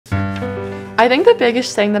I think the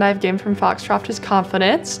biggest thing that I've gained from Foxcroft is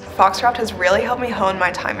confidence. Foxcroft has really helped me hone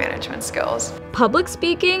my time management skills. Public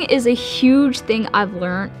speaking is a huge thing I've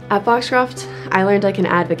learned. At Foxcroft, I learned I can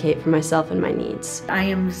advocate for myself and my needs. I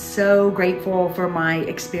am so grateful for my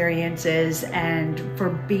experiences and for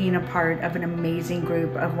being a part of an amazing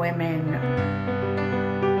group of women.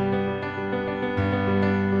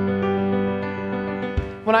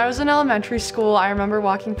 When I was in elementary school, I remember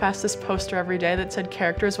walking past this poster every day that said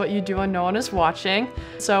character is what you do when no one is watching.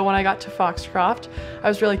 So when I got to Foxcroft, I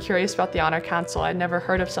was really curious about the Honor Council. I'd never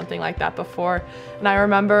heard of something like that before. And I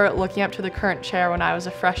remember looking up to the current chair when I was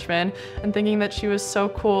a freshman and thinking that she was so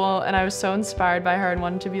cool and I was so inspired by her and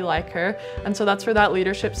wanted to be like her. And so that's where that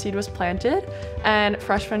leadership seed was planted. And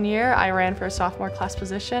freshman year, I ran for a sophomore class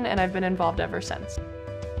position and I've been involved ever since.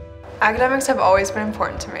 Academics have always been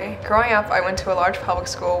important to me. Growing up, I went to a large public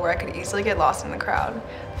school where I could easily get lost in the crowd.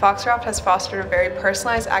 Foxcroft has fostered a very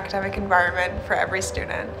personalized academic environment for every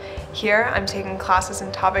student. Here, I'm taking classes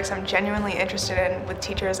and topics I'm genuinely interested in with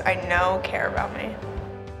teachers I know care about me.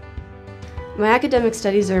 My academic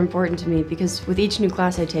studies are important to me because with each new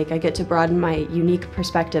class I take, I get to broaden my unique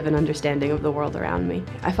perspective and understanding of the world around me.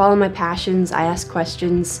 I follow my passions, I ask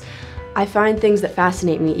questions, I find things that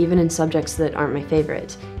fascinate me even in subjects that aren't my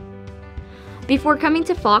favorite. Before coming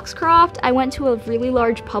to Foxcroft, I went to a really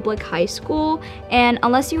large public high school, and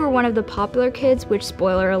unless you were one of the popular kids, which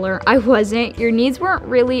spoiler alert, I wasn't, your needs weren't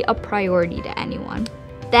really a priority to anyone.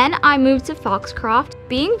 Then I moved to Foxcroft.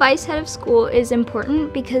 Being vice head of school is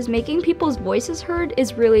important because making people's voices heard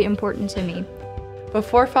is really important to me.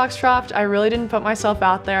 Before Foxcroft, I really didn't put myself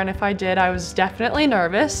out there, and if I did, I was definitely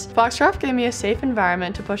nervous. Foxcroft gave me a safe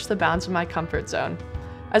environment to push the bounds of my comfort zone.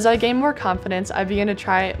 As I gained more confidence, I began to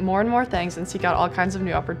try more and more things and seek out all kinds of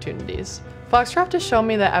new opportunities. Foxcroft has shown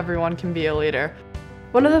me that everyone can be a leader.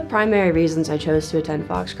 One of the primary reasons I chose to attend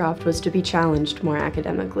Foxcroft was to be challenged more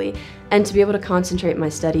academically and to be able to concentrate my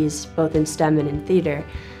studies both in STEM and in theater.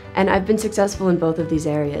 And I've been successful in both of these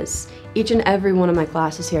areas. Each and every one of my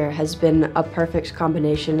classes here has been a perfect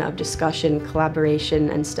combination of discussion, collaboration,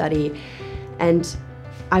 and study. And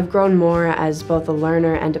I've grown more as both a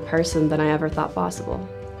learner and a person than I ever thought possible.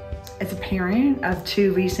 As a parent of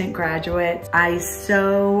two recent graduates, I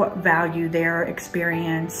so value their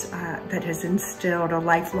experience that has instilled a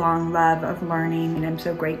lifelong love of learning, and I'm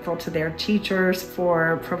so grateful to their teachers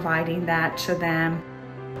for providing that to them.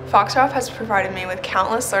 Foxcroft has provided me with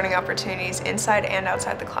countless learning opportunities inside and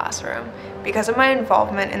outside the classroom. Because of my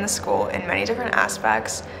involvement in the school in many different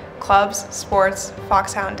aspects, clubs, sports,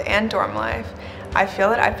 Foxhound, and dorm life, I feel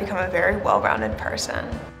that I've become a very well-rounded person.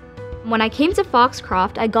 When I came to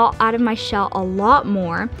Foxcroft, I got out of my shell a lot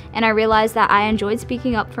more, and I realized that I enjoyed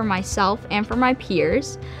speaking up for myself and for my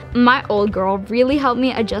peers. My old girl really helped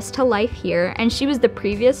me adjust to life here, and she was the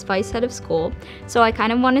previous vice head of school, so I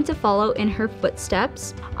kind of wanted to follow in her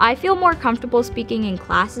footsteps. I feel more comfortable speaking in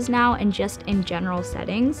classes now and just in general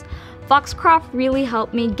settings. Foxcroft really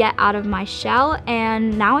helped me get out of my shell,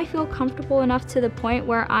 and now I feel comfortable enough to the point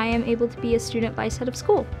where I am able to be a student vice head of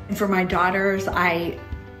school. And for my daughters, I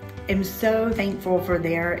am so thankful for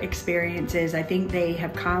their experiences. I think they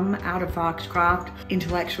have come out of Foxcroft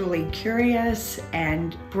intellectually curious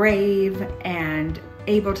and brave and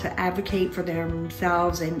able to advocate for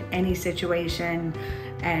themselves in any situation.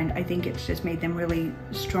 And I think it's just made them really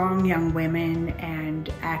strong young women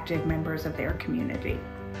and active members of their community.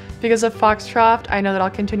 Because of Foxcroft, I know that I'll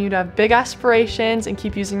continue to have big aspirations and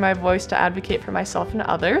keep using my voice to advocate for myself and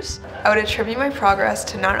others. I would attribute my progress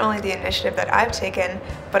to not only the initiative that I've taken,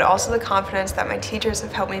 but also the confidence that my teachers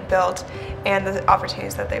have helped me build and the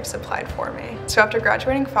opportunities that they've supplied for me. So after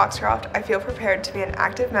graduating Foxcroft, I feel prepared to be an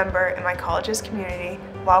active member in my college's community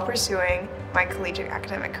while pursuing my collegiate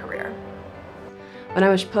academic career. When I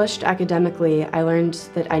was pushed academically, I learned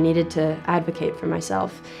that I needed to advocate for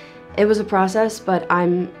myself. It was a process, but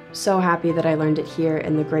I'm so happy that I learned it here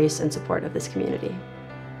in the grace and support of this community.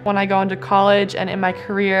 When I go into college and in my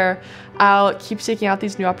career, I'll keep seeking out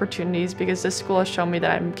these new opportunities because this school has shown me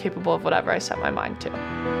that I'm capable of whatever I set my mind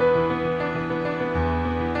to.